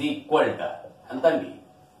square is equal to ఎంతండి,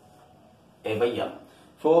 a/m.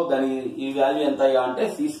 సో దాని ఈ వాల్యూ ఎంత అంటే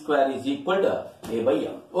c square is equal to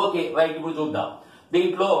a/m. Okay, right. ఇప్పుడు చూద్దాం.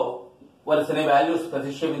 దీంట్లో వరుసనే వాల్యూస్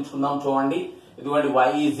ప్రతిక్షేపించుకుందాం. చూడండి, ఇదిగోండి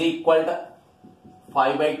y is equal to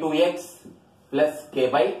 5/2x plus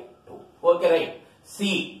k/2. Okay, right. c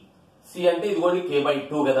అంటే ఇదిగోండి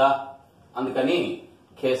k/2 కదా, అందుకని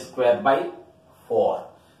k²/4.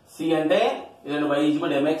 c అంటే ఇదండి y is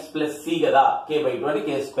mx plus c కదా, k/2 అంటే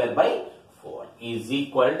k²/4 is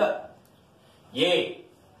equal to a.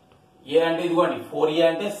 a అంటే ఇదిగోండి 4a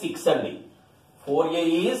అంటే 6 అండి. 4a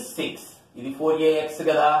ఈజ్ 6, ఇది 4ax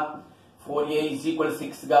కదా. 4a ఈజ్ ఈక్వల్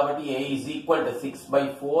 6 కాబట్టి a is equal to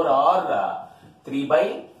 6/4 are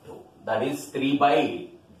 3/2. That is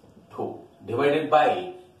 3/2 divided by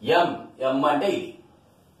m. m అంటే ఇది,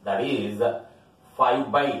 దట్ ఈస్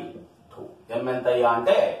 5/2. m ఎంత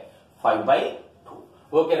అంటే 5/2.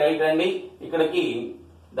 ఓకే, రైట్ అండి. ఇక్కడికి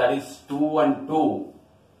దట్ ఈస్ 2 and 2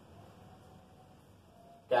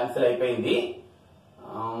 క్యాన్సిల్ అయిపోయింది.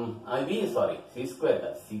 అది సారీ, c స్క్వేర్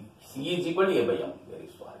కదా, c is equal a/m. Very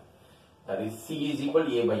sorry, that is c is equal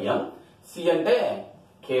a/m. c అంటే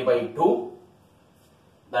k/2,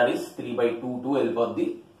 దట్ ఈస్ 3/2 2 వెళ్ళిపోద్ది.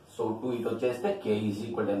 సో 2 ఇటు వచ్చేస్తే k ఈజ్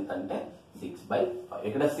ఈక్వల్ ఎంత అంటే 6/5.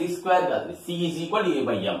 ఇక్కడ c స్క్వేర్ కాదు, c is equal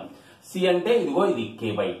a/m. c అంటే ఇదిగో ఇది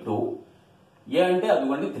k/2, a అంటే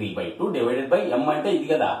అదిగోండి 3/2 డివైడెడ్ బై m అంటే ఇది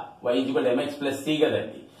కదా, y is equal mx plus c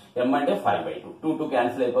కదండి. m అంటే 5/2. 2 2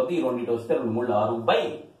 క్యాన్సిల్ అయిపోతుంది. ఈ రెండింటి వస్తే 2 3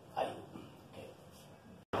 6/5.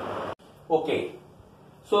 ఓకే,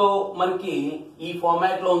 సో మనకి ఈ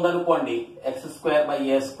ఫార్మాట్ లో ఉందనుకోండి,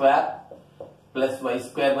 x²/a² plus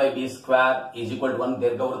y²/b² is equal 1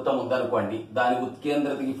 దీర్ఘవృత్తం ఉందనుకోండి. దాని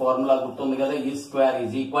ఉత్కేంద్రతకి ఫార్ములా గుర్తుంది కదా, e²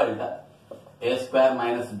 is equal to a²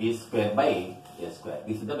 minus b²/a².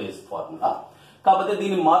 This is the basic formula. కాకపోతే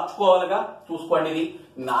దీన్ని మార్చుకోవాలిగా. చూసుకోండి, ఇది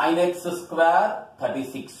 9x²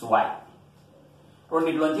 36y.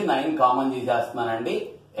 రెండిట్లోంచి 9 common తీసేస్తున్నానండి.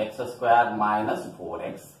 x² minus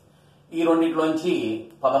 4x. ఈ రెండిట్లోంచి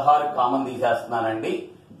 16 common తీసేస్తున్నానండి.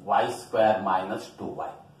 y² minus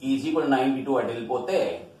 2y is equal 92. అటు వెళ్ళిపోతే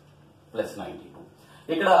ప్లస్ 92.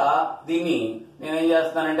 ఇక్కడ దీన్ని నేనేం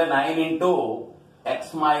చేస్తానంటే 9 into x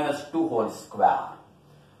minus 2 whole square.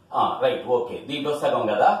 Right, okay. దీంట్లో సగం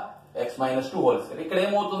కదా, x మైనస్ 2 హోల్ స్క్వేర్. ఇక్కడ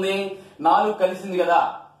ఏమవుతుంది, 4 కలిసింది కదా,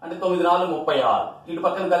 అంటే 9 4 36. ఇటు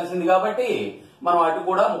పక్కన కలిసింది కాబట్టి మనం అటు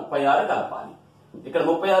కూడా 36 కలపాలి. ఇక్కడ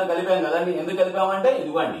 36 కలిపాం కదండి. ఎందుకు కలిపామంటే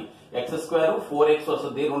ఇదిగోండి, x² 4x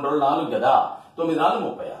వస్తుంది, 2 2 4 కదా, 9 4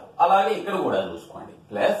 36. అలాగే ఇక్కడ కూడా చూసుకోండి,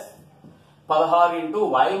 plus 16 into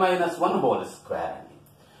y minus 1 whole square అండి.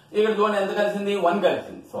 ఇక్కడ చూడండి ఎంత కలిసింది, 1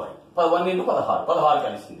 కలిసింది. సారీ, 1 ఇంటూ 16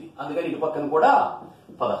 కలిసింది. అందుకని ఇటు పక్కన కూడా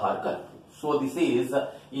 16 కలిపి. సో దిస్ ఈజ్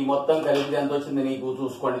ఈ మొత్తం కలిపి ఎంత వచ్చింది నీకు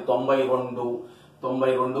చూసుకోండి, 92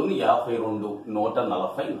 52 52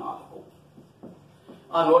 144.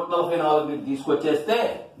 ఆ 144 తీసుకొచ్చేస్తే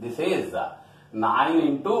this is 9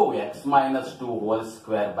 into x minus 2 whole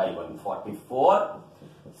square by 144.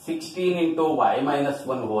 16 into y minus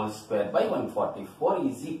 1 whole square by 144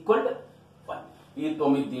 is equal to 1. ఈ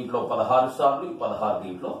 9 దీంట్లో 16 సార్లు, ఈ 16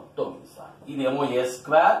 దీంట్లో 9 సార్లు. ఇదేమో a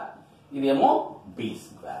స్క్వేర్, ఇదేమో b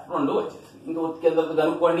స్క్వేర్, రెండు వచ్చేసింది. ఇంకా కింద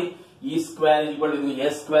కనుక్కోండి. ఈ square equal to a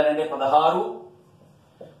square అంటే 16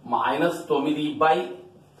 మైనస్ 9 బై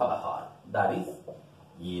 16, దట్ ఈస్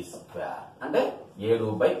ఈ స్క్వేర్ అంటే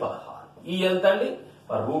 7/16. ఈ ఎంత అండి?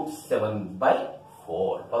 √7/4.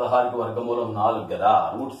 16కి వర్గమూలం 4 కదా,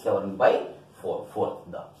 √7/4 4th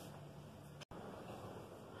దా.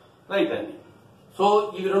 రైట్ అండి. సో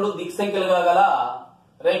ఇవి రెండు దిక్ సంఖ్యలుగా గల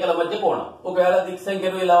రేఖల మధ్య కోణం. ఒకవేళ దిక్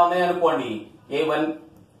సంఖ్యలు ఇలా ఉన్నాయనుకోండి, A1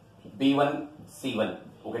 B1 C1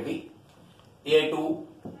 ఒకటి, A2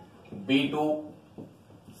 B2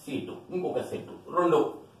 C2 ఇంకొక సెట్, రెండు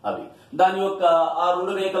అవి. దాని యొక్క ఆ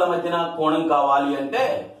రెండు రేఖల మధ్యన కోణం కావాలి అంటే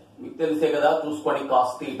మీకు తెలిసే కదా, చూసుకోండి.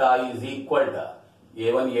 cos θ is equal to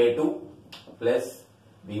A1 A2 plus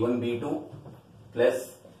B1 B2 plus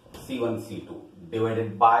C1 C2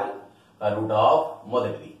 divided by root of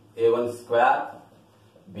మొదటిది A1 square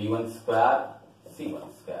B1 square C1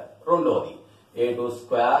 square, రెండోది A2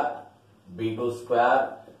 square B2 square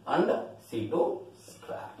and C2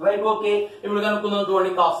 square. Right, okay. ఇప్పుడు కనుక్కుందాం.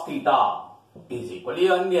 చూడండి, cos θ is equal,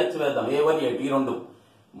 ఇవన్నీ హెచ్చు వేద్దాం. A1 A2 ఈ రెండు,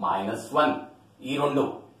 -1 ఈ రెండు,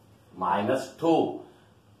 -2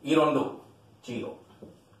 ఈ రెండు, 0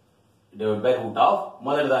 డివైడ్ బై రూట్ ఆఫ్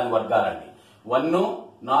మొదటి దాని వర్గాలండి. 1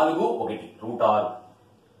 4 1 రూట్ ఆర్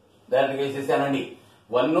డైరెక్ట్ గా వేసేసానండి.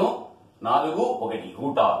 1 4 1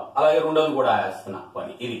 రూట్ ఆర్. అలాగే రెండోది కూడా వేస్తున్నా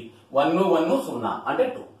పని. ఇది 1 1 0 అంటే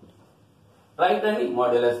 2. రైట్ అండి.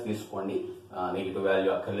 మాడ్యులస్ తీసుకోండి, నెగిటివ్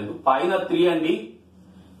వాల్యూ అక్కర్లేదు. పైన 3 అండి,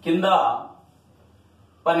 కింద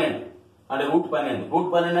 12 అంటే √12.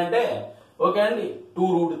 √12 అంటే ఓకే అండి,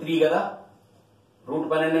 2√3 కదా.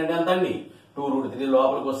 √12 అంటే ఎంత అండి? 2√3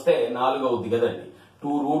 లోపలికి వస్తే 4 అవుద్ది కదండి.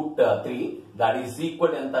 2√3 దట్ ఈస్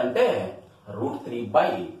ఈక్వల్ ఎంత అంటే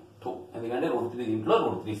 √3/2. ఎందుకంటే √3 దీంట్లో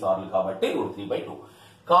 √3 సార్లు కాబట్టి √3/2.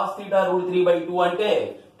 cos θ √3/2 అంటే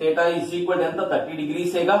θ ఈజ్ ఈక్వల్ ఎంత? 30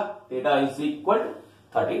 డిగ్రీసేగా. θ is equal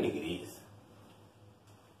 30 degrees.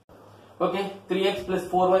 Okay. 3x +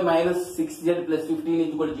 4y - 6z +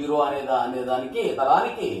 15 0 అనేదానికి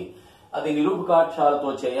తలానికి అది నిరూపకాక్షాలతో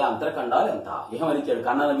చేయ అంతరఖండాలు ఎంత? ఏమని ఇచ్చాడు?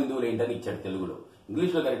 ఖండన బిందువులు ఏంటని ఇచ్చాడు తెలుగులో.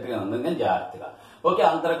 ఇంగ్లీష్ లో కరెక్ట్ గా ఉంది కానీ జాగ్రత్తగా. ఓకే,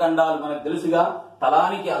 అంతరఖండాలు మనకు తెలుసుగా.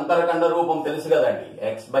 తలానికి అంతరఖండ రూపం తెలుసు కదండి.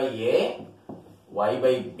 x/a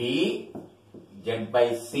y/b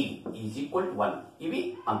z/c is equal 1. ఇవి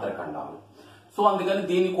అంతరఖండాలు. సో అందుకని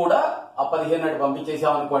దీన్ని కూడా ఆ 15 నాటి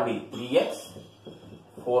పంపించేసామనుకోండి. 3x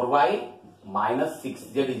 4y -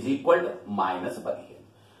 6z is equal -15.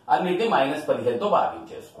 అన్నిటి -15తో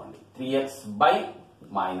భాగించేసుకోండి. 3x by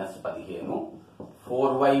 -15,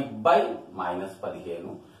 4y by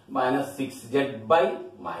 -15, -6z by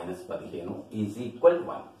 -15 is equal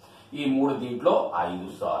 1. ఈ మూడు దీంట్లో 5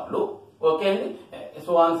 సార్లు. ఓకే అండి.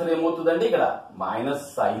 సో ఆన్సర్ ఏమవుతుందండి? ఇక్కడ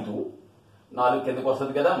 -5 4 కిందకి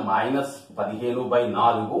వస్తుంది కదా,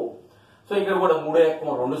 -15/4. సో ఇక్కడ కూడా 3 ఏకం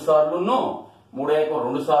 2 సార్లును 3 ఏకం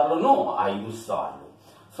 2 సార్లును 5 సార్లు.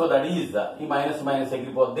 సో దట్ ఈజ్ ఈ మైనస్ మైనస్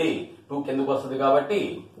ఎగిరిపోద్ది, 2 కిందకు వస్తుంది కాబట్టి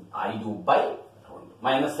 5/2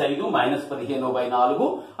 -5 -15/4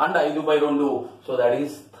 and 5/2. So that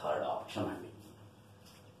is third option అండి.